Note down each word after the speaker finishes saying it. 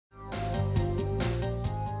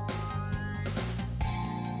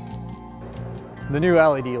The new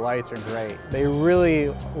LED lights are great. They really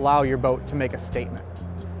allow your boat to make a statement.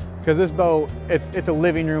 Because this boat, it's a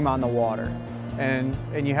living room on the water. And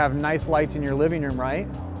you have nice lights in your living room,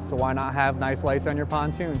 right? So why not have nice lights on your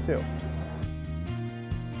pontoon too?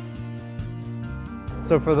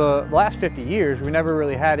 So for the last 50 years, we never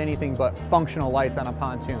really had anything but functional lights on a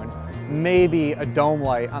pontoon. Maybe a dome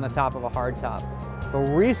light on the top of a hardtop. But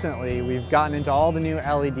recently, we've gotten into all the new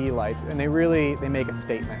LED lights, and they make a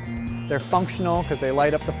statement. They're functional because they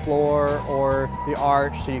light up the floor or the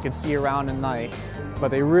arch so you can see around at night, but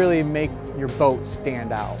they really make your boat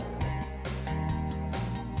stand out.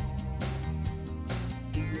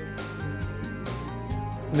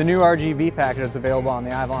 The new RGB package that's available on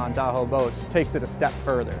the Avalon Tahoe boats takes it a step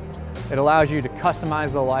further. It allows you to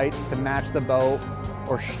customize the lights to match the boat,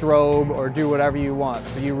 or strobe, or do whatever you want,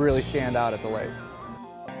 so you really stand out at the lake.